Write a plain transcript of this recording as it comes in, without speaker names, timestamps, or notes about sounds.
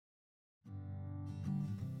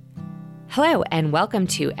Hello, and welcome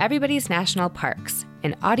to Everybody's National Parks,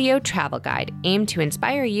 an audio travel guide aimed to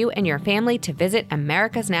inspire you and your family to visit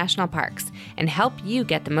America's national parks and help you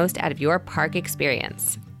get the most out of your park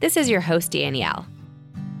experience. This is your host, Danielle.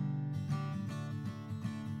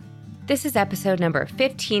 This is episode number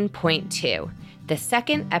 15.2, the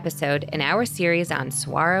second episode in our series on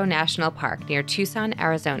Saguaro National Park near Tucson,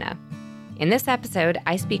 Arizona. In this episode,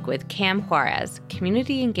 I speak with Cam Juarez,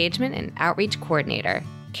 Community Engagement and Outreach Coordinator.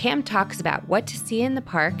 Cam talks about what to see in the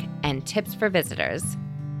park and tips for visitors.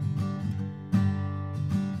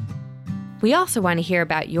 We also want to hear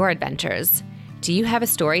about your adventures. Do you have a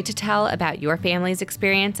story to tell about your family's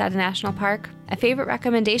experience at a national park, a favorite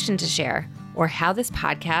recommendation to share, or how this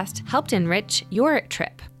podcast helped enrich your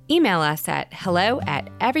trip? Email us at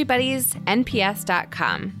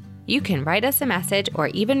hello@everybody'snps.com. You can write us a message or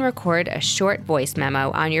even record a short voice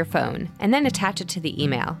memo on your phone and then attach it to the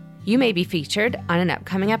email. You may be featured on an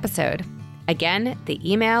upcoming episode. Again, the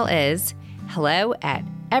email is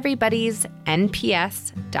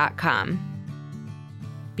hello@everybody'snps.com.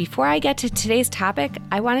 Before I get to today's topic,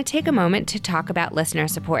 I want to take a moment to talk about listener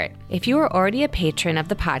support. If you are already a patron of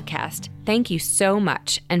the podcast, thank you so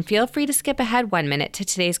much, and feel free to skip ahead 1 minute to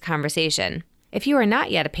today's conversation. If you are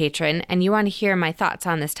not yet a patron and you want to hear my thoughts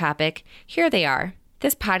on this topic, here they are.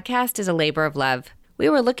 This podcast is a labor of love. We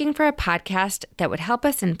were looking for a podcast that would help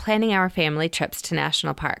us in planning our family trips to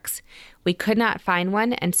national parks. We could not find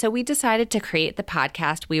one, and so we decided to create the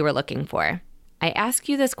podcast we were looking for. I ask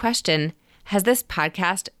you this question: has this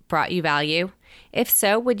podcast brought you value? If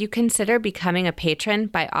so, would you consider becoming a patron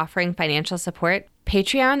by offering financial support?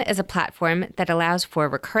 Patreon is a platform that allows for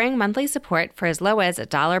recurring monthly support for as low as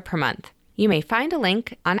 $1 per month. You may find a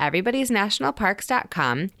link on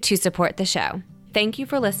everybody'snationalparks.com to support the show. Thank you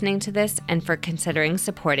for listening to this and for considering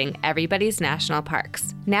supporting Everybody's National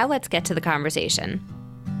Parks. Now let's get to the conversation.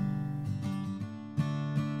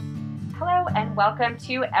 Hello and welcome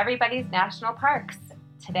to Everybody's National Parks.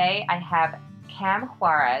 Today I have Cam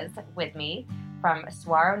Juarez with me from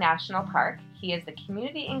Saguaro National Park. He is the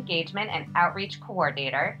Community Engagement and Outreach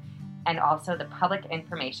Coordinator and also the Public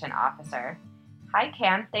Information Officer. Hi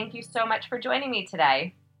Cam, thank you so much for joining me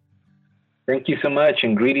today. Thank you so much,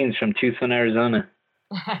 and greetings from Tucson, Arizona.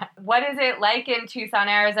 What is it like in Tucson,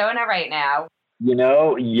 Arizona right now? You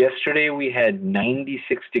know, yesterday we had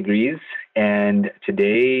 96 degrees, and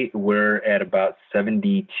today we're at about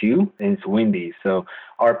 72, and it's windy. So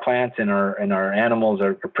our plants and our animals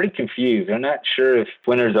are pretty confused. They're not sure if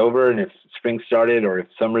winter's over and if spring started or if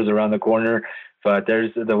summer's around the corner, but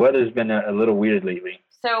the weather's been a little weird lately.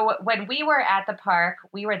 So when we were at the park,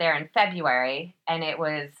 we were there in February, and it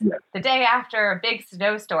was the day after a big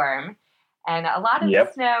snowstorm, and a lot of the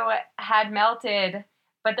snow had melted,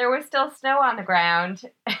 but there was still snow on the ground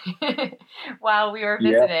while we were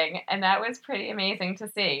visiting, and that was pretty amazing to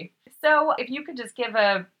see. So if you could just give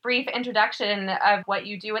a brief introduction of what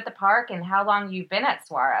you do at the park and how long you've been at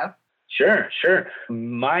Saguaro. Sure.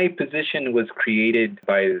 My position was created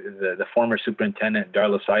by the former superintendent,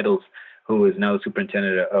 Darla Seidels, who is now the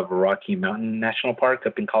superintendent of Rocky Mountain National Park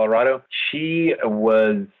up in Colorado. She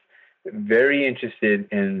was very interested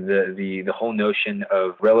in the whole notion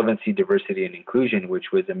of relevancy, diversity, and inclusion,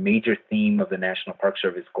 which was a major theme of the National Park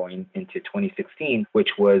Service going into 2016,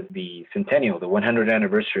 which was the centennial, the 100th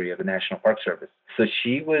anniversary of the National Park Service. So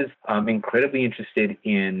she was incredibly interested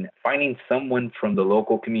in finding someone from the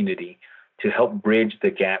local community to help bridge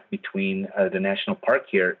the gap between the national park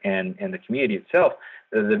here and the community itself.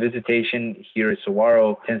 The visitation here at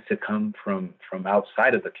Saguaro tends to come from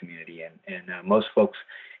outside of the community, and most folks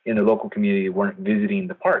in the local community weren't visiting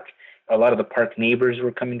the park. A lot of the park neighbors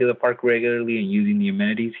were coming to the park regularly and using the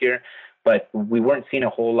amenities here, but we weren't seeing a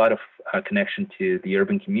whole lot of connection to the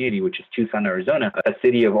urban community, which is Tucson, Arizona, a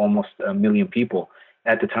city of almost 1 million people.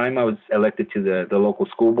 At the time, I was elected to the local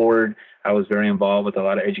school board. I was very involved with a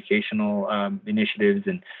lot of educational initiatives,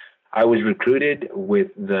 and I was recruited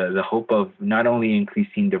with the hope of not only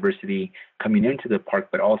increasing diversity coming into the park,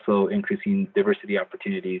 but also increasing diversity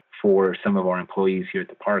opportunities for some of our employees here at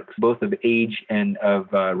the park, both of age and of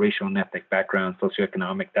racial and ethnic background,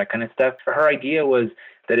 socioeconomic, that kind of stuff. Her idea was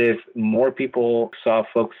that if more people saw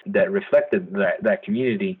folks that reflected that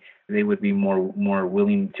community, they would be more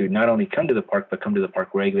willing to not only come to the park, but come to the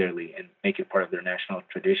park regularly and make it part of their national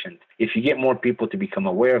traditions. If you get more people to become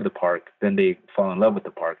aware of the park, then they fall in love with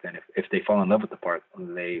the park. And if they fall in love with the park,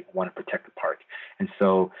 they want to protect the park. And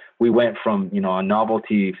so we went from, a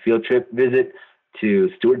novelty field trip visit to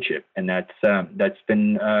stewardship. And that's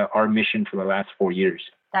been our mission for the last 4 years.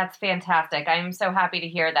 That's fantastic. I'm so happy to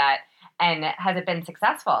hear that. And has it been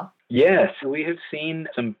successful? Yes, we have seen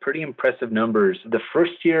some pretty impressive numbers. The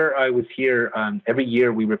first year I was here, every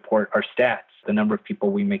year we report our stats, the number of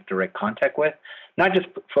people we make direct contact with, not just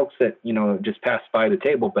folks that, just pass by the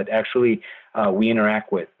table, but actually we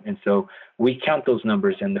interact with. And so we count those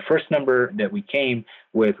numbers. And the first number that we came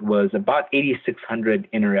with was about 8,600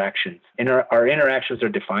 interactions. And our interactions are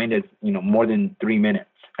defined as, more than 3 minutes.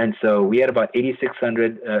 And so we had about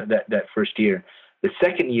 8,600 that first year. The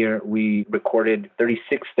second year, we recorded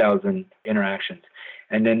 36,000 interactions.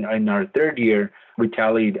 And then in our third year, we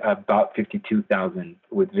tallied about 52,000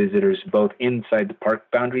 with visitors, both inside the park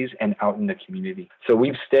boundaries and out in the community. So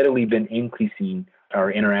we've steadily been increasing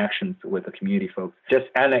our interactions with the community folks. Just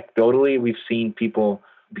anecdotally, we've seen people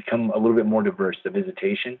become a little bit more diverse. The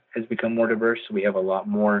visitation has become more diverse. We have a lot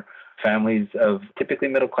more families of typically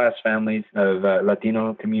middle-class families of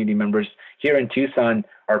Latino community members. Here in Tucson,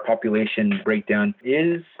 our population breakdown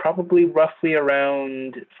is probably roughly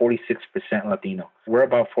around 46% Latino. We're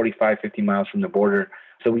about 45, 50 miles from the border.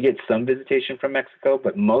 So we get some visitation from Mexico,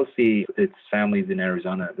 but mostly it's families in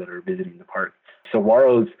Arizona that are visiting the park.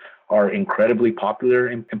 Saguaros are incredibly popular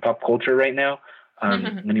in pop culture right now.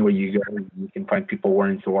 Anywhere you go, you can find people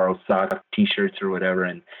wearing saguaro socks, T-shirts, or whatever.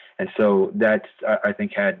 And so that's, I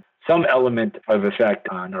think, had some element of effect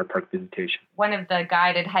on our park visitation. One of the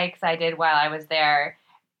guided hikes I did while I was there,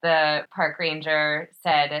 the park ranger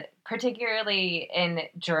said, particularly in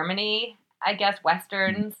Germany, I guess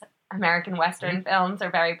Westerns, American Western films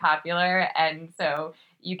are very popular. And so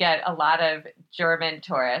you get a lot of German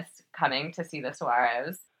tourists coming to see the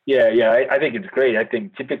saguaros. Yeah, I think it's great. I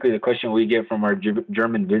think typically the question we get from our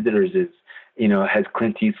German visitors is, has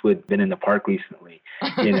Clint Eastwood been in the park recently?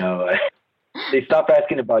 They stop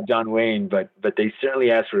asking about John Wayne, but they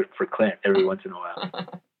certainly ask for Clint every once in a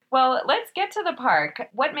while. Well, let's get to the park.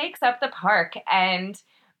 What makes up the park, and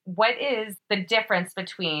what is the difference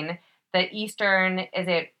between the eastern, is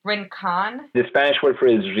it Rincon? The Spanish word for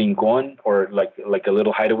it is Rincon, or like a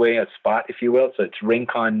little hideaway, a spot, if you will. So it's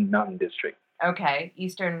Rincon Mountain District. Okay,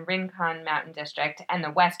 Eastern Rincon Mountain District and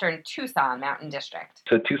the Western Tucson Mountain District.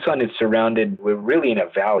 So Tucson is surrounded, we're really in a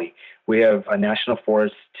valley. We have a national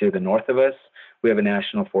forest to the north of us. We have a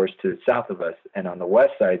national forest to the south of us. And on the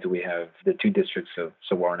west side, we have the two districts of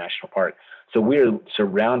Saguaro National Park. So we're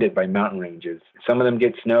surrounded by mountain ranges. Some of them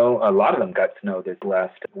get snow. A lot of them got snow this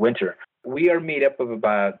last winter. We are made up of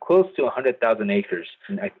about close to 100,000 acres.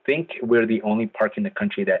 And I think we're the only park in the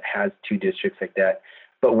country that has two districts like that.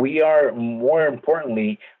 But we are, more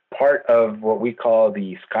importantly, part of what we call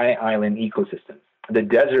the Sky Island ecosystem. The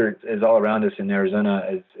desert is all around us in Arizona,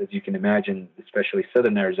 as you can imagine, especially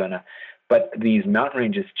southern Arizona. But these mountain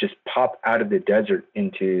ranges just pop out of the desert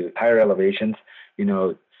into higher elevations,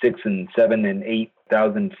 6 and 7 and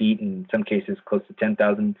 8,000 feet, in some cases close to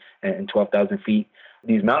 10,000 and 12,000 feet.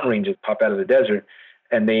 These mountain ranges pop out of the desert,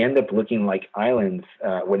 and they end up looking like islands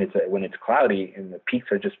when it's cloudy and the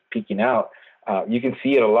peaks are just peeking out. You can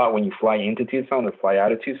see it a lot when you fly into Tucson or fly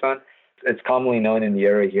out of Tucson. It's commonly known in the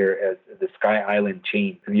area here as the Sky Island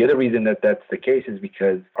chain. The other reason that that's the case is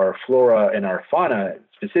because our flora and our fauna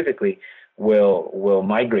specifically will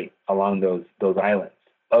migrate along those islands.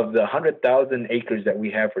 Of the 100,000 acres that we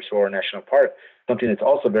have for Saguaro National Park, something that's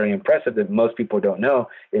also very impressive that most people don't know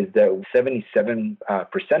is that 77%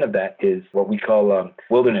 of that is what we call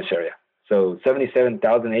wilderness area. So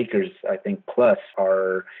 77,000 acres, I think, plus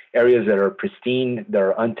are areas that are pristine, that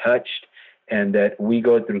are untouched, and that we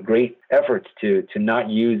go through great efforts to not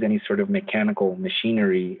use any sort of mechanical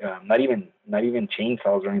machinery, not even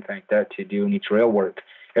chainsaws or anything like that to do any trail work.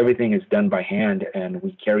 Everything is done by hand, and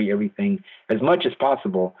we carry everything as much as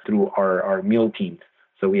possible through our mule teams.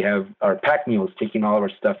 So we have our pack mules taking all of our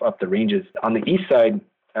stuff up the ranges. On the east side,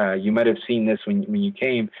 you might have seen this when you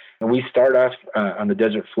came. And we start off on the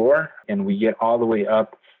desert floor, and we get all the way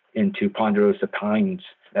up into Ponderosa Pines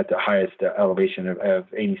at the highest elevation of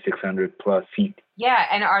 8,600 plus feet. Yeah,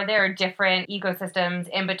 and are there different ecosystems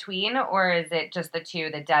in between, or is it just the two,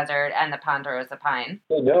 the desert and the Ponderosa Pine?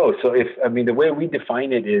 No, so the way we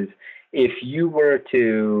define it is if you were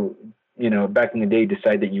to, back in the day,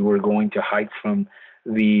 decide that you were going to hike from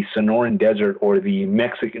the Sonoran Desert or the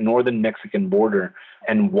northern Mexican border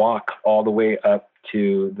and walk all the way up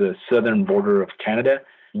to the southern border of Canada,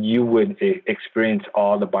 you would experience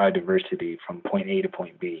all the biodiversity from point A to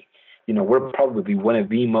point B. We're probably one of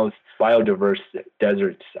the most biodiverse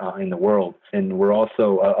deserts in the world. And we're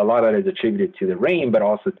also, a lot of it is attributed to the rain, but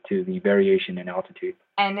also to the variation in altitude.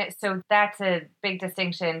 And so that's a big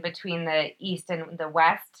distinction between the east and the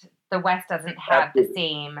west, the West doesn't have Absolutely. the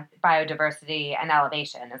same biodiversity and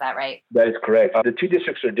elevation. Is that right? That is correct. The two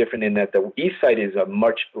districts are different in that the east side is a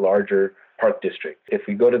much larger park district. If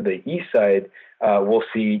we go to the east side, we'll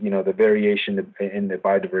see, the variation in the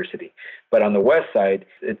biodiversity. But on the west side,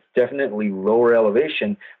 it's definitely lower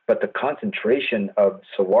elevation, but the concentration of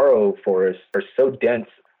saguaro forests are so dense,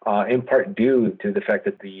 in part due to the fact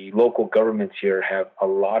that the local governments here have a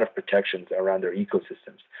lot of protections around their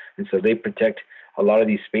ecosystems. And so they protect a lot of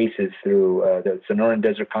these spaces through the Sonoran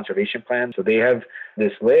Desert Conservation Plan. So they have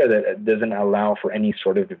this layer that doesn't allow for any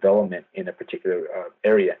sort of development in a particular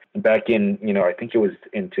area. Back in, I think it was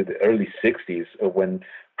into the early 60s when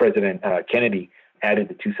President Kennedy added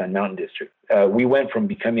the Tucson Mountain District. We went from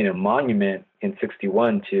becoming a monument in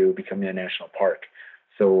 61 to becoming a national park.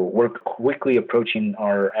 So we're quickly approaching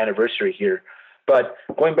our anniversary here. But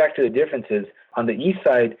going back to the differences, on the east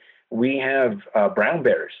side, we have brown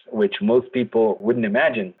bears, which most people wouldn't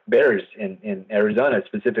imagine bears in Arizona,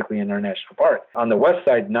 specifically in our national park. On the west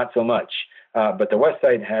side, not so much. But the west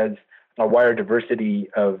side has a wider diversity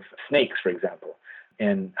of snakes, for example,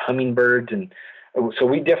 and hummingbirds. And so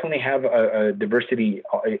we definitely have a diversity,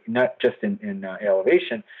 not just in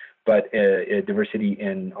elevation, but a diversity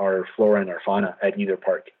in our flora and our fauna at either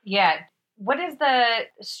park. Yeah. What is the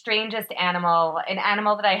strangest animal, an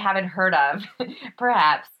animal that I haven't heard of,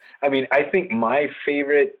 perhaps? I mean, I think my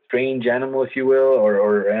favorite strange animal, if you will,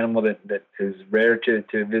 or animal that is rare to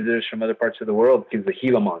visitors from other parts of the world is the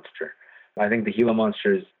Gila monster. I think the Gila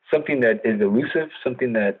monster is something that is elusive,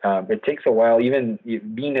 something that it takes a while. Even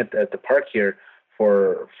being at the park here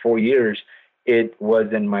for 4 years, it was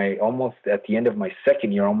almost at the end of my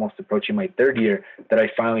second year, almost approaching my third year, that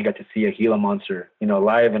I finally got to see a Gila monster,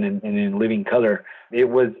 live and in living color. It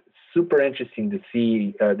was super interesting to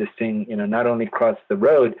see this thing, not only cross the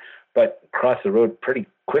road, but cross the road pretty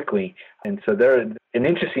quickly. And so they're an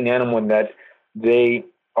interesting animal in that they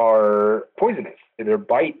are poisonous. Their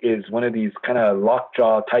bite is one of these kind of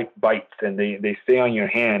lockjaw type bites, and they stay on your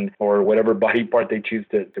hand or whatever body part they choose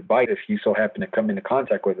to bite if you so happen to come into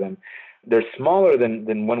contact with them. They're smaller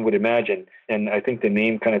than one would imagine, and I think the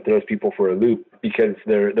name kind of throws people for a loop because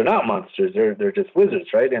they're not monsters. They're just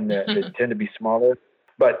lizards, right? And they tend to be smaller.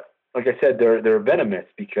 But like I said, they're venomous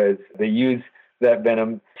because they use that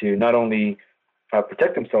venom to not only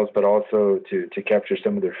protect themselves, but also to capture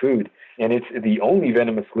some of their food. And it's the only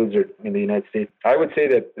venomous lizard in the United States. I would say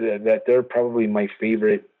that they're probably my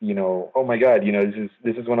favorite. Oh my God,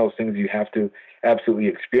 this is one of those things you have to absolutely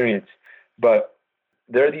experience. But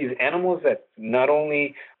there are these animals that not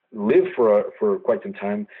only live for quite some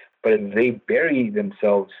time, but they bury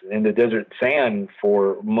themselves in the desert sand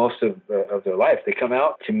for most of their life. They come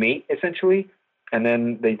out to mate, essentially, and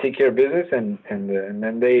then they take care of business, and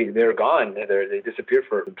then they're gone. They disappear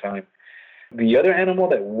for some time. The other animal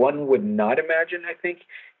that one would not imagine, I think,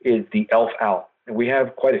 is the elf owl. We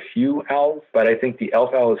have quite a few owls, but I think the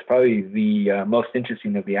elf owl is probably the most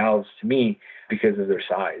interesting of the owls to me because of their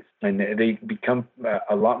size. And they become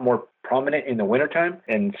a lot more prominent in the wintertime.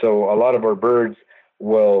 And so a lot of our birds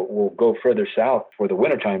will go further south for the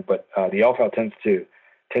wintertime, but the elf owl tends to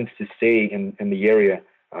stay in the area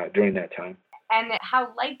during that time. And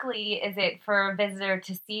how likely is it for a visitor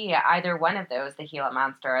to see either one of those, the Gila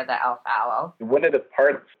monster or the elf owl? One of the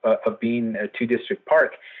parts of being a two-district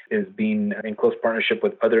park is being in close partnership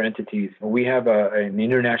with other entities. We have an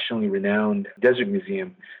internationally renowned desert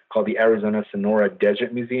museum called the Arizona Sonora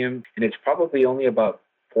Desert Museum, and it's probably only about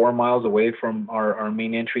 4 miles away from our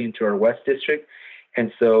main entry into our West District. And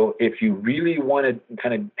so if you really want to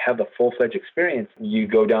kind of have a full-fledged experience, you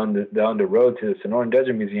go down the road to the Sonoran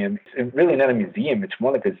Desert Museum. It's really not a museum. It's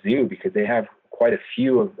more like a zoo because they have quite a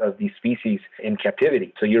few of these species in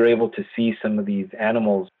captivity. So you're able to see some of these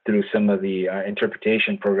animals through some of the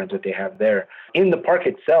interpretation programs that they have there. In the park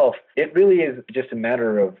itself, it really is just a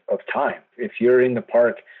matter of time. If you're in the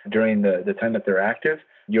park during the time that they're active,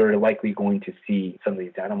 you're likely going to see some of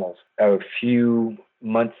these animals. A few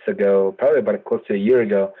months ago, probably about close to a year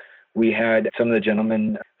ago, we had some of the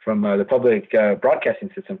gentlemen from the public broadcasting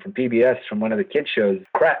system, from PBS, from one of the kids shows,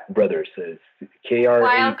 Kratt Brothers,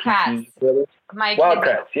 K-R-A-T-T Brothers. My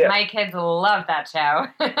kids love that show.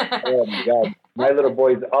 Oh my God. My little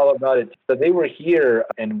boy's all about it. So they were here,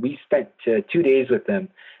 and we spent 2 days with them.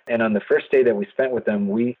 And on the first day that we spent with them,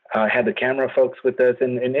 we had the camera folks with us,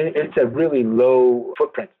 and it's a really low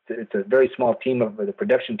footprint. It's a very small team of the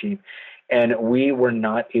production team. And we were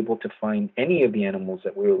not able to find any of the animals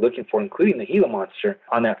that we were looking for, including the Gila monster,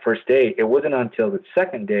 on that first day. It wasn't until the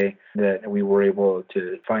second day that we were able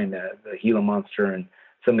to find the Gila monster and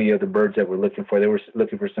some of the other birds that we're looking for. They were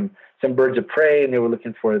looking for some birds of prey, and they were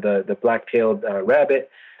looking for the black-tailed rabbit.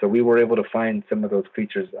 So we were able to find some of those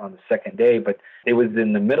creatures on the second day, but it was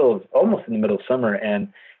almost in the middle of summer,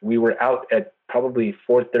 and we were out at probably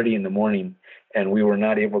 4:30 in the morning, and we were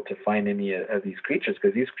not able to find any of these creatures,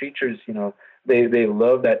 because these creatures, they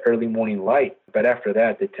love that early morning light, but after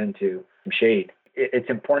that they tend to shade. It's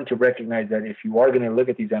important to recognize that if you are going to look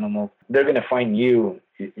at these animals, they're going to find you.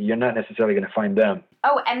 You're not necessarily going to find them.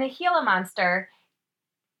 Oh, and the Gila monster,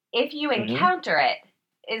 if you encounter it,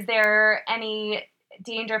 is there any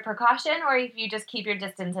danger precaution, or if you just keep your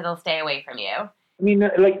distance, it'll stay away from you? I mean,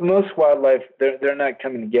 like most wildlife, they're not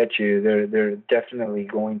coming to get you. They're definitely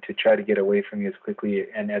going to try to get away from you as quickly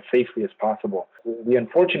and as safely as possible. The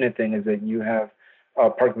unfortunate thing is that you have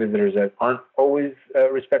park visitors that aren't always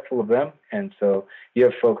respectful of them, and so you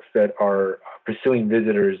have folks that are pursuing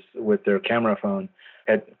visitors with their camera phone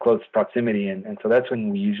at close proximity, and so that's when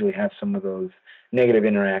we usually have some of those negative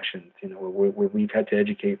interactions, where we've had to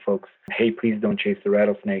educate folks, hey, please don't chase the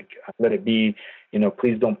rattlesnake, let it be,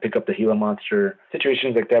 please don't pick up the Gila monster,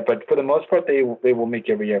 situations like that. But for the most part, they will make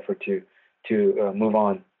every effort to move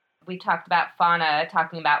on. We talked about fauna,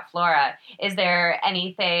 talking about flora. Is there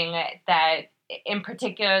anything that in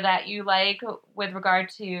particular that you like with regard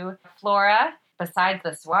to flora, besides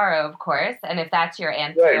the saguaro, of course? And if that's your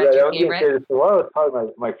answer, right. Your favorite? The saguaro is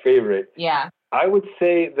probably my favorite. Yeah. I would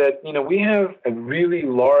say that, we have a really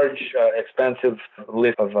large, expansive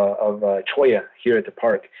list of cholla here at the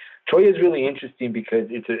park. Cholla is really interesting because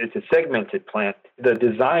it's a segmented plant. The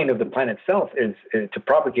design of the plant itself is to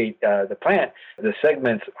propagate the plant. The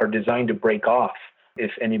segments are designed to break off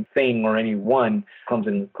if anything or anyone comes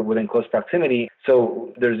in within close proximity.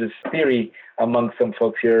 So there's this theory among some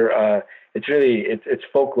folks here. It's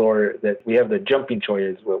folklore that we have the jumping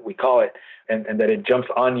cholla, is what we call it, and that it jumps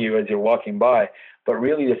on you as you're walking by. But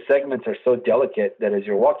really, the segments are so delicate that as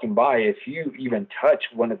you're walking by, if you even touch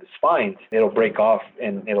one of the spines, it'll break off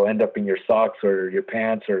and it'll end up in your socks or your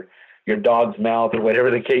pants or your dog's mouth or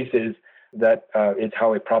whatever the case is. That is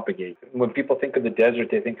how it propagates. When people think of the desert,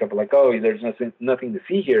 they think of like, oh, there's nothing to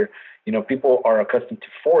see here. People are accustomed to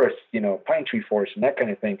forests, pine tree forests and that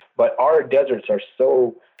kind of thing. But our deserts are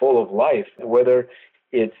so full of life, whether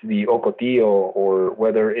it's the ocotillo or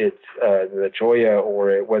whether it's the cholla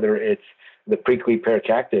or whether it's the prickly pear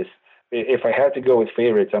cactus. If I had to go with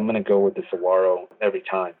favorites, I'm going to go with the saguaro every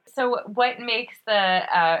time. So what makes the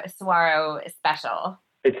saguaro special?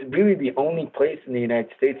 It's really the only place in the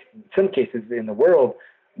United States, in some cases in the world,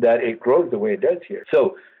 that it grows the way it does here.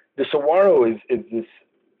 So the saguaro is this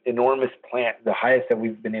enormous plant. The highest that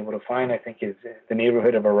we've been able to find, I think, is the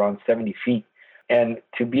neighborhood of around 70 feet. And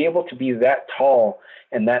to be able to be that tall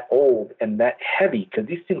and that old and that heavy, because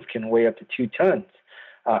these things can weigh up to 2 tons,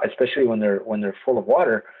 especially when they're full of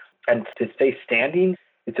water, and to stay standing,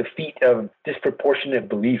 it's a feat of disproportionate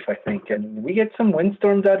belief, I think. And we get some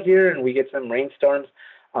windstorms out here, and we get some rainstorms,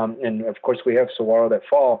 and of course we have saguaro that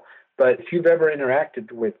fall. But if you've ever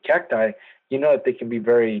interacted with cacti, you know that they can be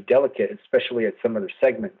very delicate, especially at some of their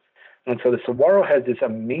segments. And so the saguaro has this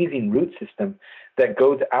amazing root system that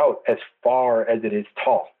goes out as far as it is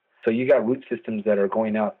tall. So you got root systems that are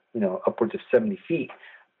going out, upwards of 70 feet.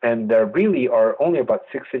 And they really are only about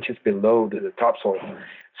 6 inches below the topsoil.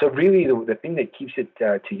 So really the thing that keeps it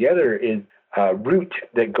together is a root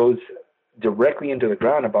that goes directly into the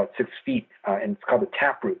ground about 6 feet, and it's called a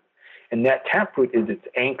taproot. And that taproot is its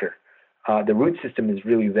anchor. The root system is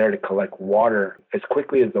really there to collect water. As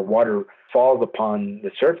quickly as the water falls upon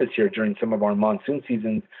the surface here during some of our monsoon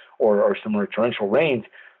seasons or some of our torrential rains,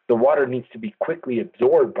 the water needs to be quickly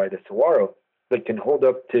absorbed by the saguaro that can hold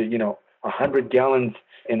up to, 100 gallons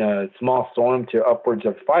in a small storm to upwards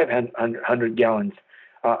of 500 gallons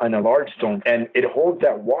in a large storm. And it holds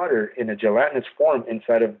that water in a gelatinous form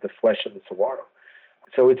inside of the flesh of the saguaro.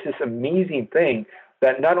 So it's this amazing thing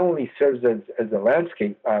that not only serves as a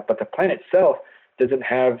landscape, but the plant itself doesn't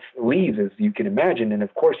have leaves, as you can imagine. And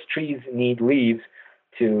of course, trees need leaves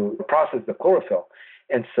to process the chlorophyll.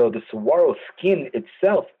 And so the saguaro skin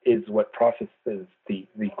itself is what processes the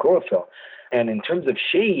chlorophyll. And in terms of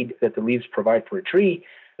shade that the leaves provide for a tree,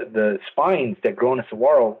 the spines that grow in a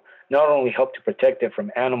saguaro not only help to protect it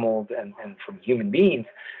from animals and from human beings,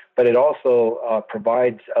 but it also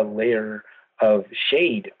provides a layer of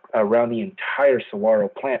shade around the entire saguaro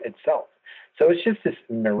plant itself. So it's just this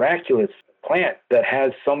miraculous plant that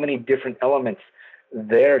has so many different elements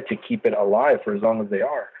there to keep it alive for as long as they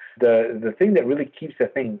are. The thing that really keeps the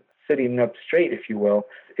thing sitting up straight, if you will,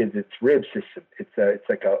 is its rib system. It's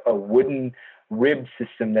like a wooden rib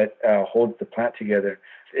system that holds the plant together.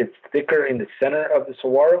 It's thicker in the center of the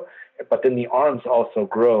saguaro, but then the arms also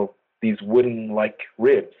grow these wooden-like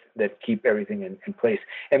ribs that keep everything in place.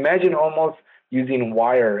 Imagine almost using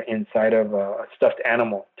wire inside of a stuffed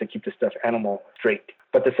animal to keep the stuffed animal straight.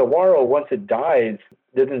 But the saguaro, once it dies,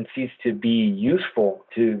 doesn't cease to be useful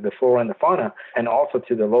to the flora and the fauna and also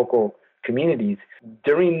to the local communities.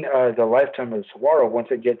 During the lifetime of the saguaro, once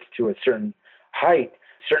it gets to a certain height,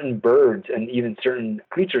 certain birds and even certain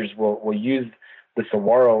creatures will use the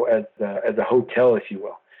saguaro as a hotel, if you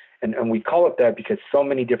will. And we call it that because so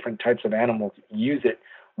many different types of animals use it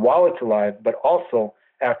while it's alive, but also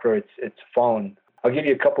after it's fallen. I'll give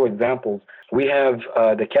you a couple examples. We have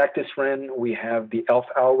the cactus wren. We have the elf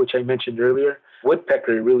owl, which I mentioned earlier.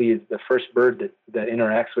 Woodpecker really is the first bird that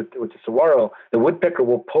interacts with the saguaro. The woodpecker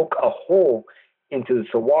will poke a hole into the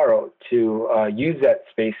saguaro to use that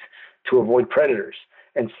space to avoid predators.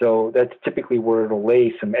 And so that's typically where it'll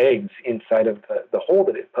lay some eggs inside of the hole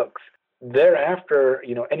that it pokes. Thereafter,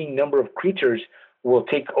 any number of creatures will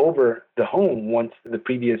take over the home once the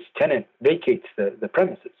previous tenant vacates the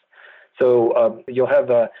premises. So you'll have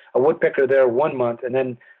a woodpecker there 1 month, and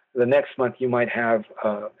then the next month you might have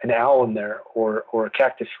an owl in there or a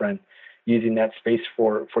cactus wren using that space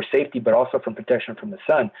for safety, but also from protection from the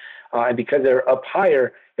sun. And because they're up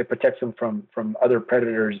higher, it protects them from other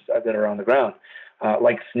predators that are on the ground,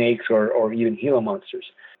 like snakes or even Gila monsters.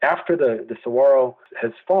 After the saguaro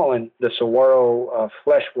has fallen, the saguaro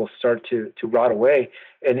flesh will start to rot away,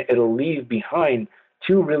 and it'll leave behind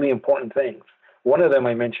two really important things. One of them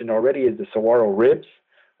I mentioned already is the saguaro ribs,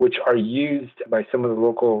 which are used by some of the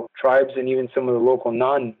local tribes and even some of the local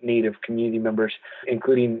non-native community members,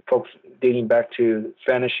 including folks dating back to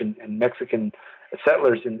Spanish and Mexican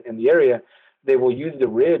settlers in the area. They will use the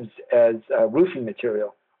ribs as roofing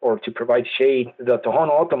material or to provide shade. The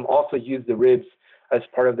Tohono O'odham also use the ribs as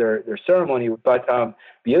part of their ceremony. But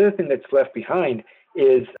the other thing that's left behind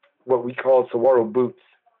is what we call saguaro boots.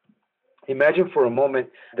 Imagine for a moment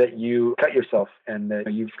that you cut yourself and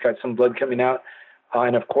you've got some blood coming out.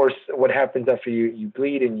 And of course, what happens after you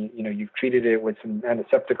bleed and you've treated it with some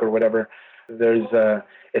antiseptic or whatever, there's a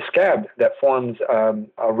scab that forms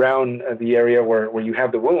around the area where you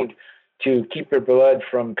have the wound to keep your blood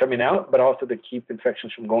from coming out, but also to keep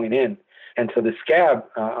infections from going in. And so the scab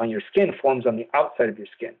on your skin forms on the outside of your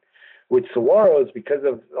skin. With saguaros, because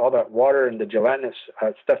of all that water and the gelatinous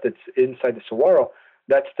stuff that's inside the saguaro,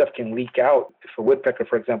 that stuff can leak out. If a woodpecker,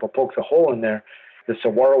 for example, pokes a hole in there, the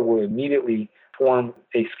saguaro will immediately form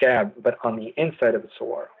a scab, but on the inside of the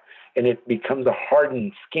saguaro. And it becomes a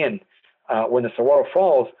hardened skin. When the saguaro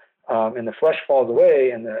falls and the flesh falls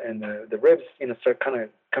away and the ribs start kind of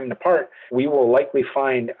coming apart, we will likely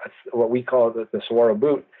find what we call the saguaro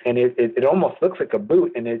boot. And it almost looks like a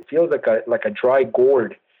boot, and it feels like a dry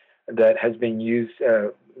gourd that has been used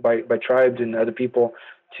by tribes and other people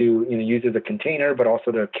to use as a container, but also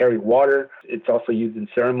to carry water. It's also used in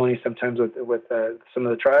ceremony sometimes with some of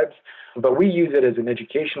the tribes. But we use it as an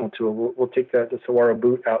educational tool. We'll take the saguaro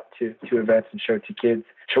boot out to events and show it to kids.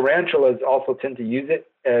 Tarantulas also tend to use it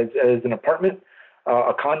as an apartment,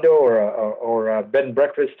 a condo or a bed and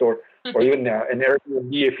breakfast or even an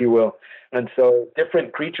Airbnb, if you will. And so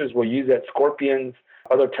different creatures will use it. Scorpions,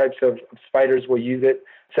 other types of spiders will use it.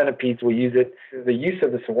 Centipedes will use it. The use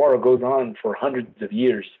of the saguaro goes on for hundreds of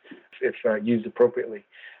years if used appropriately.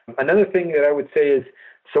 Another thing that I would say is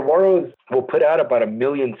saguaros will put out about 1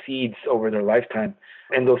 million seeds over their lifetime.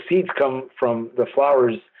 And those seeds come from the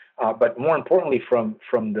flowers, but more importantly from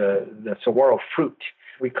the saguaro fruit.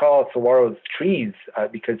 We call saguaros trees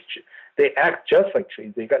because they act just like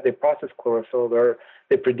trees. They process chlorophyll.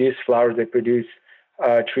 They produce flowers. They produce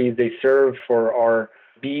trees. They serve for our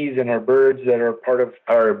bees and our birds that are part of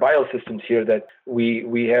our biosystems here. That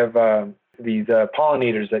we have these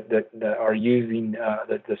pollinators that are using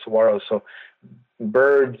the saguaros. So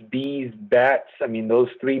birds, bees, bats. I mean, those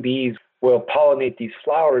three bees will pollinate these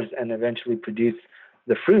flowers and eventually produce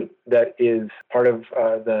the fruit that is part of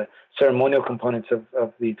the ceremonial components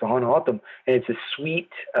of the Tohono O'odham. And it's a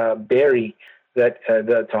sweet berry that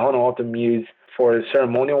the Tohono O'odham use for the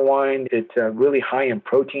ceremonial wine. It's really high in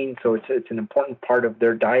protein, so it's an important part of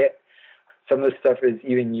their diet. Some of the stuff is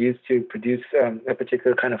even used to produce a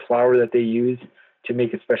particular kind of flour that they use to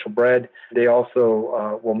make a special bread. They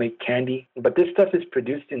also will make candy. But this stuff is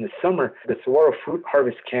produced in the summer. The Saguaro Fruit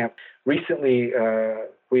Harvest Camp, recently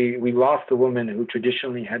we lost a woman who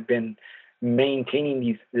traditionally had been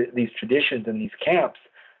maintaining these traditions and these camps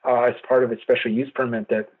as part of a special use permit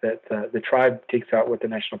that the tribe takes out with the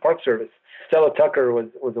National Park Service. Stella Tucker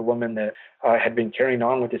was a woman that had been carrying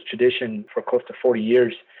on with this tradition for close to 40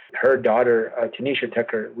 years. Her daughter, Tanisha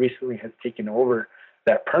Tucker, recently has taken over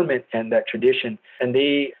that permit and that tradition. And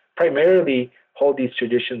they primarily hold these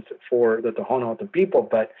traditions for the Tohono O'odham people,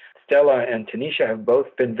 but Stella and Tanisha have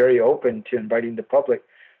both been very open to inviting the public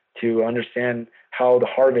to understand how the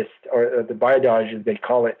harvest, or the biododge as they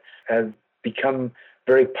call it, has become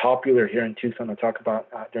very popular here in Tucson. I'll talk about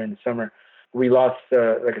during the summer. We lost,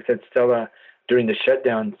 like I said, Stella during the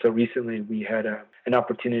shutdown. So recently we had an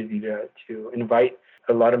opportunity to invite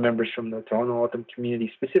a lot of members from the Tohono O'odham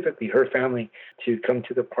community, specifically her family, to come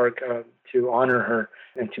to the park to honor her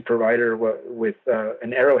and to provide her with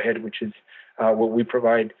an arrowhead, which is what we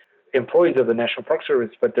provide employees of the National Park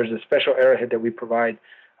Service. But there's a special arrowhead that we provide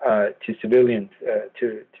to civilians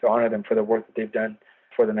to honor them for the work that they've done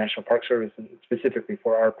for the National Park Service and specifically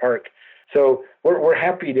for our park. So we're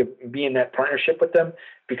happy to be in that partnership with them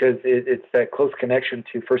because it's that close connection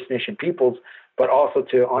to First Nation peoples, but also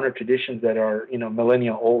to honor traditions that are,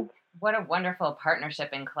 millennia old. What a wonderful partnership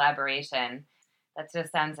and collaboration. That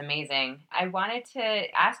just sounds amazing. I wanted to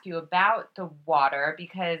ask you about the water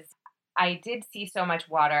because I did see so much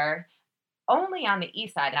water only on the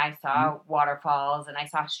east side. I saw waterfalls and I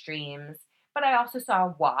saw streams, but I also saw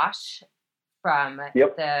a wash from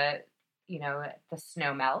the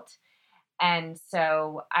snow melt. And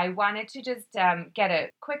so I wanted to just get a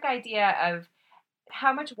quick idea of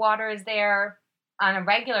how much water is there on a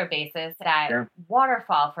regular basis. That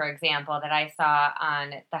waterfall, for example, that I saw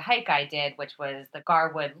on the hike I did, which was the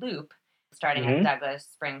Garwood Loop, starting at Douglas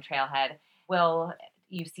Spring Trailhead. Will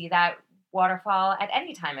you see that waterfall at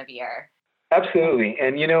any time of year? Absolutely.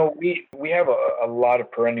 And, we have a lot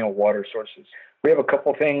of perennial water sources. We have a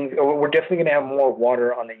couple things. We're definitely going to have more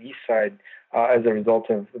water on the east side as a result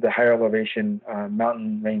of the higher elevation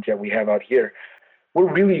mountain range that we have out here.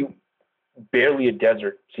 We're really barely a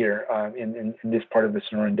desert here in this part of the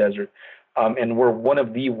Sonoran Desert. And we're one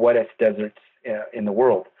of the wettest deserts in the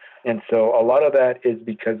world. And so a lot of that is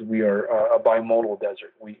because we are a bimodal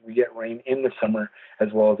desert. We get rain in the summer as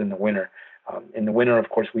well as in the winter. In the winter, of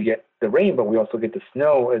course, we get the rain, but we also get the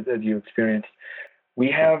snow as you experienced. We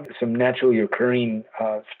have some naturally occurring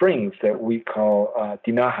springs that we call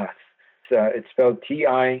tinajas. It's spelled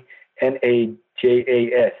Tinajas,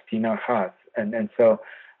 tinajas. And so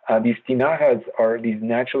these tinajas are these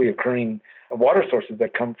naturally occurring water sources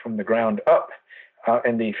that come from the ground up,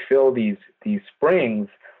 and they fill these springs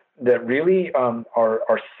that really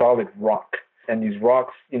are solid rock. And these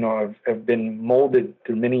rocks, have been molded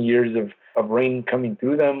through many years of rain coming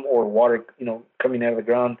through them or water, coming out of the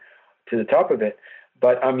ground to the top of it.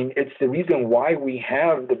 But it's the reason why we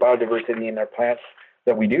have the biodiversity in our plants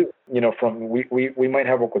that we do. We might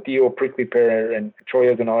have ocotillo, prickly pear, and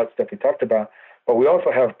choyas and all that stuff we talked about, but we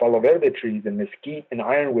also have palo verde trees and mesquite and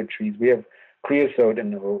ironwood trees. We have creosote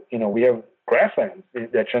and we have grasslands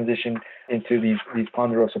that transition into these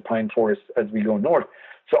ponderosa pine forests as we go north.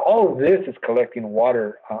 So all of this is collecting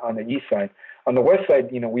water on the east side. On the west side,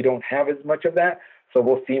 we don't have as much of that, so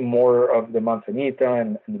we'll see more of the manzanita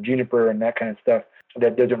and the juniper and that kind of stuff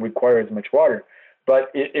that doesn't require as much water.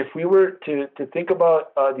 But if we were to think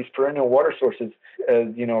about these perennial water sources as,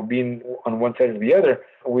 being on one side or the other,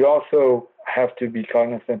 we also have to be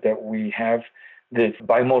cognizant that we have this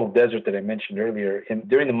bimodal desert that I mentioned earlier. And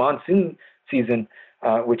during the monsoon season,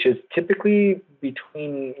 which is typically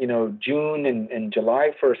between, June and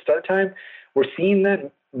July for a start time, we're seeing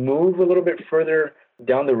that move a little bit further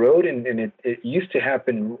down the road. And it used to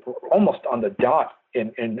happen almost on the dot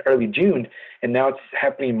in early June, and now it's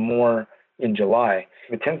happening more in July.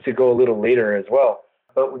 It tends to go a little later as well.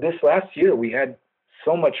 But this last year, we had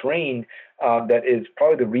so much rain that is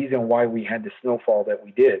probably the reason why we had the snowfall that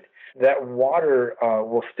we did. That water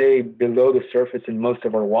will stay below the surface in most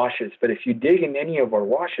of our washes. But if you dig in any of our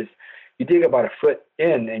washes, you dig about a foot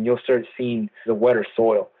in and you'll start seeing the wetter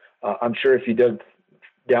soil. I'm sure if you dug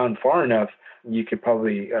down far enough, you could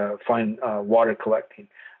probably find water collecting.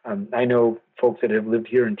 I know folks that have lived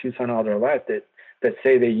here in Tucson all their life that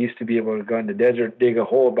say they used to be able to go in the desert, dig a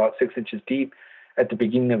hole about 6 inches deep at the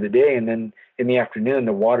beginning of the day, and then in the afternoon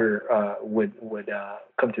the water would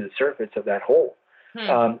come to the surface of that hole.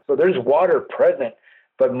 So there's water present,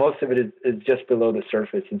 but most of it is just below the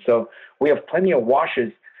surface. And so we have plenty of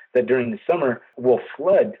washes that during the summer will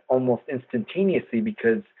flood almost instantaneously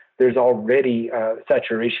because there's already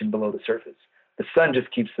saturation below the surface. The sun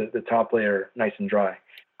just keeps the top layer nice and dry.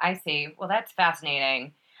 I see. Well, that's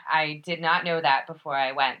fascinating. I did not know that before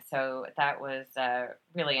I went, so that was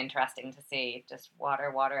really interesting to see. Just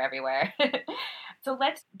water everywhere. So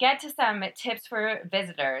let's get to some tips for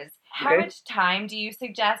visitors. How much time do you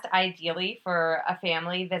suggest ideally for a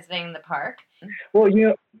family visiting the park? Well,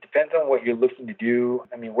 it depends on what you're looking to do.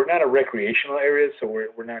 We're not a recreational area, so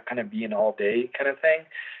we're not kind of being all day kind of thing.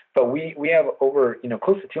 But we have over,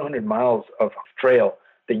 close to 200 miles of trail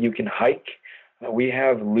that you can hike. We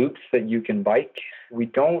have loops that you can bike. We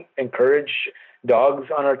don't encourage dogs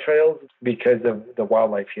on our trails because of the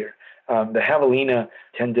wildlife here. The javelina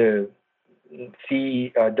tend to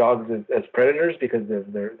see dogs as predators because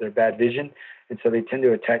of their bad vision. And so they tend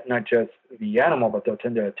to attack not just the animal, but they'll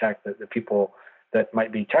tend to attack the people that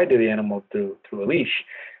might be tied to the animal through a leash.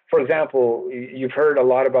 For example, you've heard a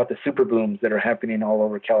lot about the super blooms that are happening all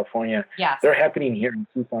over California. Yes. They're happening here in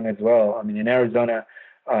Tucson as well. I mean, in Arizona,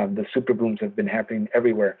 the super blooms have been happening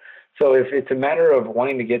everywhere. So if it's a matter of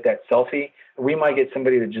wanting to get that selfie, we might get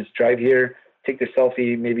somebody to just drive here, take their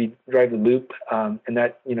selfie, maybe drive the loop. And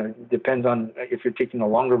that, depends on if you're taking a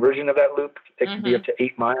longer version of that loop, it can be up to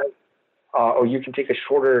 8 miles. Or you can take a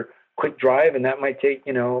shorter, quick drive, and that might take,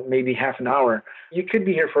 maybe half an hour. You could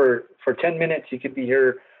be here for 10 minutes. You could be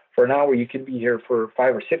here for an hour. You could be here for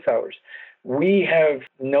 5 or 6 hours. We have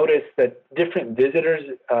noticed that different visitors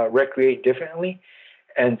recreate differently.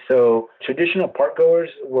 And so traditional park goers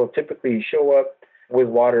will typically show up with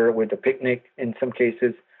water, with a picnic in some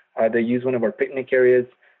cases. They use one of our picnic areas,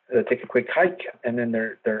 take a quick hike, and then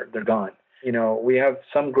they're gone. We have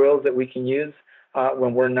some grills that we can use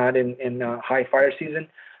when we're not in high fire season.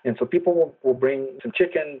 And so people will bring some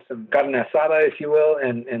chicken, some carne asada, if you will,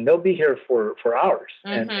 and they'll be here for hours.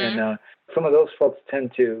 And some of those folks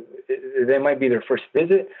they might be their first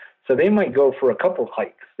visit, so they might go for a couple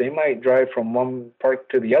hikes. They might drive from one park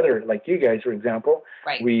to the other, like you guys, for example.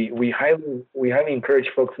 Right. We highly encourage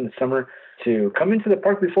folks in the summer to come into the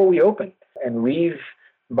park before we open and leave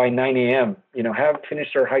by 9 a.m. Have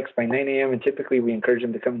finished our hikes by 9 a.m. And typically we encourage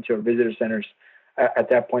them to come into our visitor centers at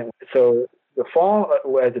that point. So the fall,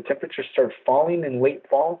 as the temperatures start falling in late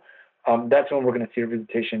fall, that's when we're going to see our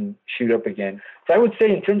visitation shoot up again. So I would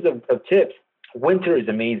say in terms of tips, winter is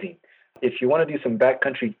amazing. If you want to do some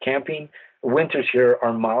backcountry camping, winters here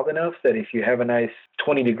are mild enough that if you have a nice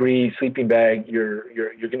 20-degree sleeping bag, you're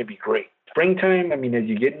going to be great. Springtime, as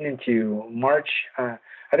you get into March, I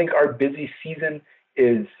think our busy season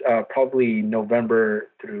is probably November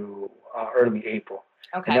through early April.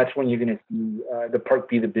 Okay. And that's when you're going to see the park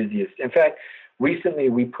be the busiest. In fact, recently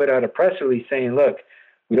we put out a press release saying, look,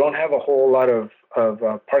 we don't have a whole lot of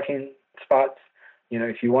parking spots.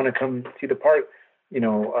 If you want to come see the park,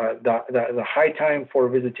 the high time for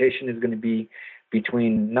visitation is going to be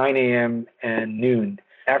between 9 a.m. and noon.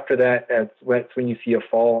 After that, that's when you see a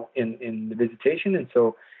fall in the visitation. And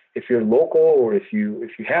so if you're local or if you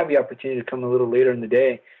have the opportunity to come a little later in the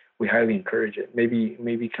day, we highly encourage it.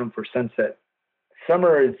 Maybe come for sunset.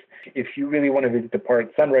 Summer is, if you really want to visit the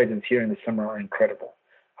park, sunrises here in the summer are incredible.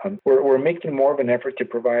 We're making more of an effort to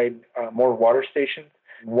provide more water stations.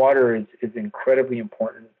 Water is incredibly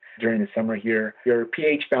important during the summer here. Your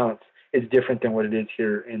pH balance is different than what it is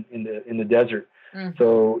here in the desert. Mm-hmm.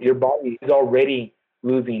 So your body is already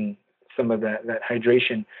losing some of that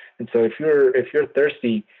hydration. And so if you're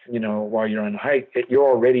thirsty, while you're on a hike, you're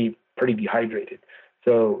already pretty dehydrated.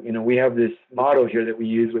 So, we have this motto here that we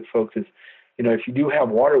use with folks is, if you do have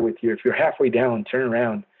water with you, if you're halfway down, turn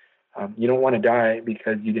around. You don't want to die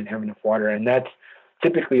because you didn't have enough water. And that's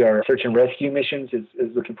typically our search and rescue missions is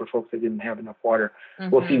looking for folks that didn't have enough water.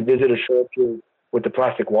 Mm-hmm. We'll see visitors show up here with a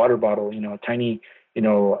plastic water bottle, a tiny,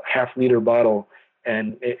 half-liter bottle.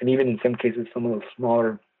 And even in some cases, some of those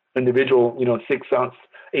smaller individual, 6-ounce,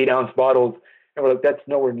 8-ounce bottles. And we're like, that's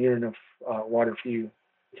nowhere near enough water for you.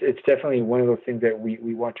 It's definitely one of those things that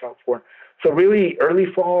we watch out for. So really early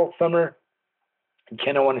fall, summer, you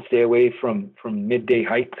kind of want to stay away from midday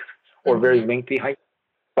hikes or very lengthy hikes.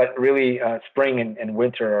 But really spring and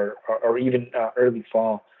winter or even early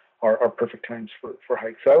fall are perfect times for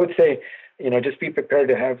hikes. So I would say, just be prepared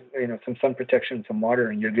to have, some sun protection, some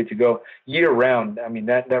water, and you're good to go year round.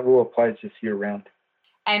 That rule applies just year round.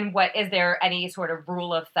 And is there any sort of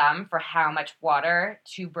rule of thumb for how much water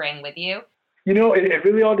to bring with you? It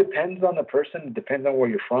really all depends on the person. It depends on where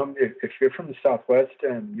you're from. If you're from the Southwest,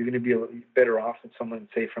 you're going to be a little better off than someone,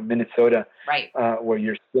 say, from Minnesota, right, where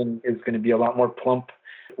your skin is going to be a lot more plump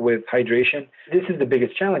with hydration. This is the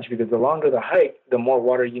biggest challenge because the longer the hike, the more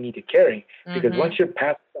water you need to carry. Because once you're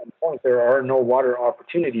past that point, there are no water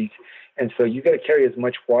opportunities. And so you got to carry as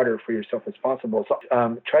much water for yourself as possible. So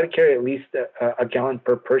try to carry at least a gallon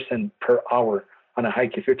per person per hour on a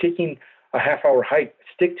hike. If you're taking a half-hour hike,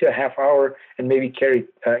 stick to a half hour and maybe carry,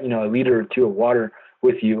 a liter or two of water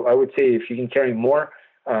with you. I would say if you can carry more,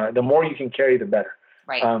 the more you can carry, the better.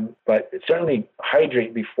 Right. But certainly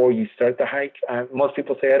hydrate before you start the hike. Most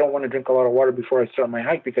people say, I don't want to drink a lot of water before I start my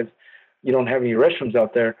hike because you don't have any restrooms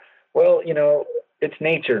out there. Well, it's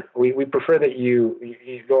nature. We prefer that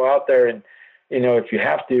you go out there and, if you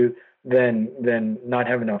have to, than not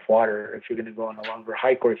have enough water if you're going to go on a longer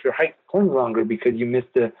hike, or if your hike was longer because you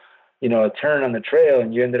missed a turn on the trail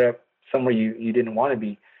and you ended up somewhere you didn't want to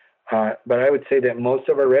be. But I would say that most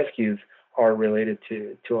of our rescues are related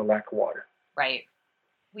to a lack of water. Right.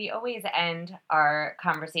 We always end our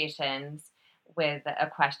conversations with a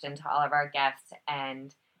question to all of our guests,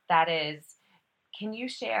 and that is, can you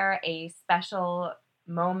share a special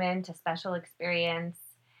moment, a special experience,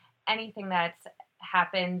 anything that's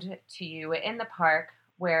happened to you in the park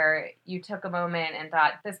where you took a moment and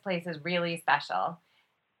thought, this place is really special?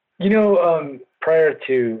 Prior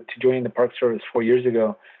to joining the Park Service 4 years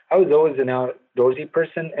ago, I was always an outdoorsy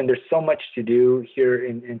person, and there's so much to do here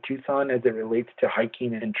in Tucson as it relates to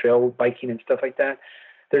hiking and trail biking and stuff like that.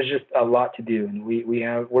 There's just a lot to do, and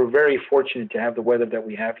we're very fortunate to have the weather that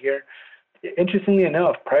we have here. Interestingly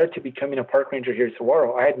enough, prior to becoming a park ranger here at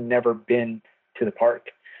Saguaro, I had never been to the park,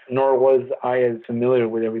 nor was I as familiar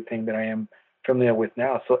with everything that I am familiar with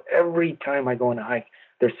now. So every time I go on a hike,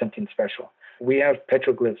 there's something special. We have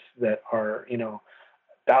petroglyphs that are,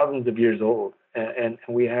 thousands of years old, and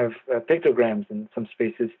we have pictograms in some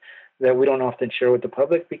spaces that we don't often share with the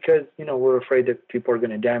public because, we're afraid that people are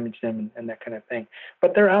going to damage them and that kind of thing.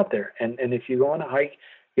 But they're out there, and if you go on a hike,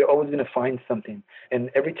 you're always going to find something. And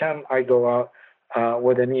every time I go out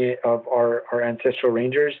with any of our ancestral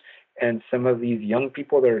rangers and some of these young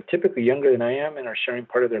people that are typically younger than I am and are sharing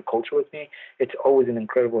part of their culture with me, it's always an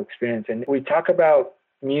incredible experience. And we talk about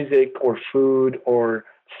music or food or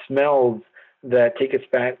smells that take us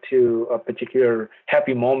back to a particular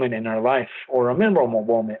happy moment in our life or a memorable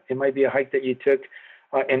moment. It might be a hike that you took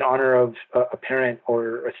in honor of a parent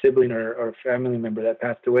or a sibling or a family member that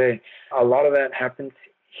passed away. A lot of that happens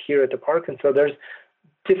here at the park, and so there's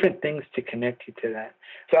different things to connect you to that.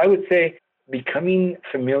 So I would say becoming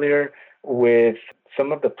familiar with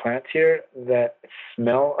some of the plants here that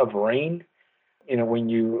smell of rain, when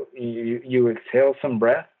you exhale some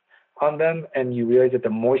breath on them and you realize that the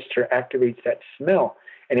moisture activates that smell,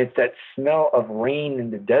 and it's that smell of rain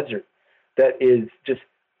in the desert that is just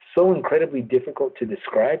so incredibly difficult to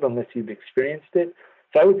describe unless you've experienced it.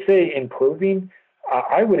 So I would say in closing,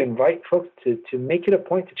 I would invite folks to make it a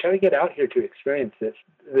point to try to get out here to experience this.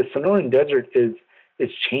 The Sonoran Desert is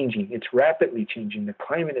changing. It's rapidly changing. The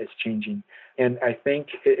climate is changing. And I think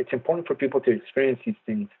it's important for people to experience these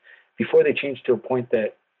things before they change to a point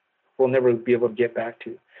that we'll never be able to get back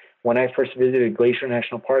to. When I first visited Glacier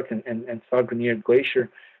National Park and saw Grenier Glacier,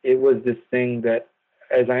 it was this thing that,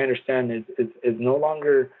 as I understand, is no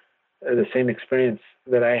longer the same experience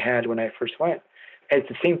that I had when I first went. And it's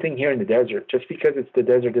the same thing here in the desert. Just because it's the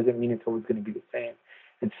desert doesn't mean it's always going to be the same.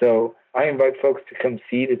 And so I invite folks to come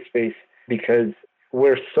see this space because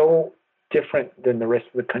we're so different than the rest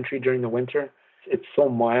of the country during the winter. It's so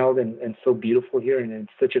mild and so beautiful here, and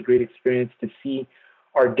it's such a great experience to see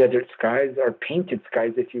our desert skies, our painted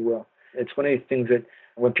skies, if you will. It's one of these things that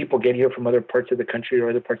when people get here from other parts of the country or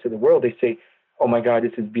other parts of the world, they say, oh my God,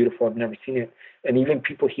 this is beautiful. I've never seen it. And even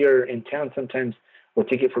people here in town sometimes will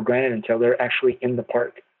take it for granted until they're actually in the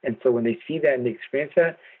park. And so when they see that and they experience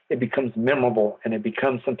that, it becomes memorable and it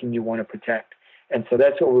becomes something you want to protect. And so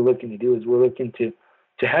that's what we're looking to do, is we're looking to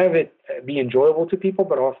have it be enjoyable to people,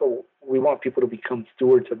 but also we want people to become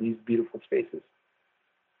stewards of these beautiful spaces.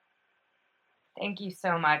 Thank you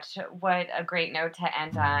so much. What a great note to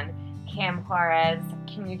end on. Cam Juarez,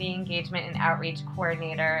 Community Engagement and Outreach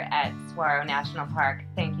Coordinator at Saguaro National Park.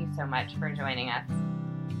 Thank you so much for joining us.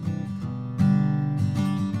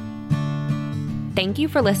 Thank you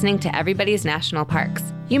for listening to Everybody's National Parks.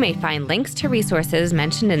 You may find links to resources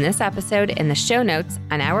mentioned in this episode in the show notes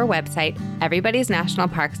on our website,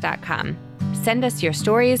 everybody'snationalparks.com. Send us your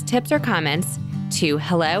stories, tips, or comments to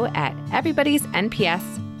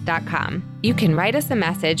hello@everybody'snps.com. You can write us a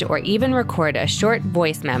message or even record a short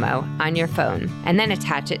voice memo on your phone and then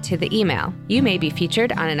attach it to the email. You may be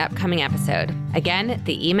featured on an upcoming episode. Again,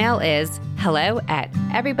 the email is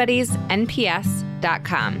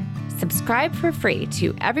hello@everybody'snps.com. Subscribe for free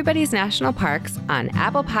to Everybody's National Parks on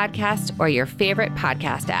Apple Podcasts or your favorite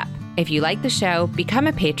podcast app. If you like the show, become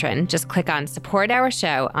a patron. Just click on Support Our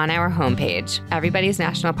Show on our homepage,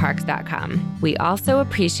 everybody'snationalparks.com. We also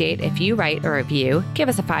appreciate if you write a review, give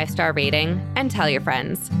us a 5-star rating, and tell your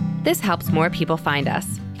friends. This helps more people find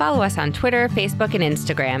us. Follow us on Twitter, Facebook, and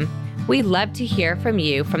Instagram. We love to hear from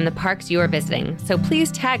you from the parks you are visiting, so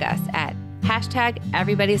please tag us at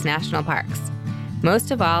 #Everybody'sNationalParks. Most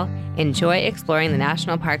of all, enjoy exploring the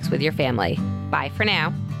national parks with your family. Bye for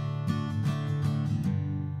now.